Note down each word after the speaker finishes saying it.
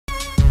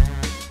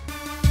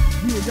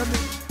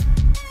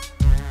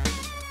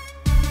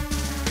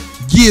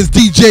Years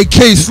DJ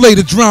K, Slay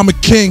the Drama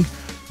King,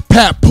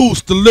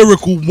 Papoose, the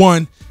lyrical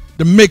one,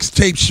 the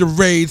mixtape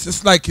Sharades.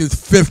 It's like his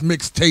 5th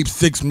mixtape,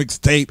 6th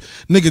mixtape.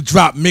 Nigga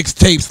drop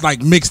mixtapes like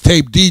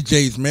mixtape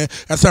DJs, man.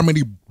 That's how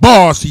many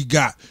bars he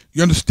got.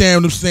 You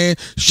understand what I'm saying?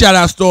 Shout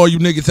outs to all you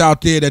niggas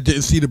out there that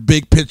didn't see the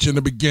big picture in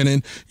the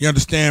beginning. You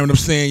understand what I'm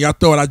saying? Y'all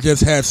thought I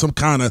just had some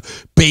kind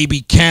of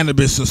baby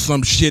cannabis or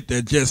some shit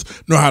that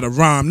just know how to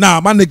rhyme.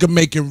 Nah, my nigga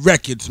making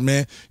records,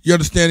 man. You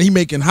understand? He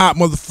making hot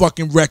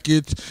motherfucking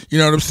records. You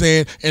know what I'm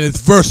saying? And it's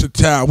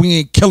versatile. We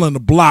ain't killing the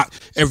block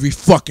every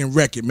fucking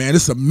record, man.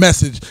 It's a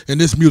message in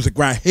this music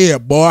right here,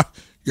 boy.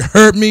 You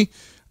heard me?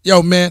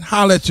 Yo, man,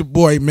 holla at your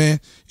boy, man.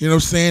 You know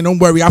what I'm saying? Don't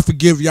worry, I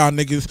forgive y'all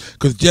niggas.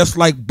 Because just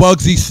like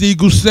Bugsy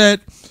Siegel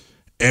said,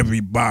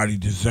 everybody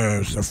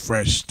deserves a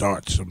fresh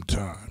start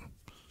sometime.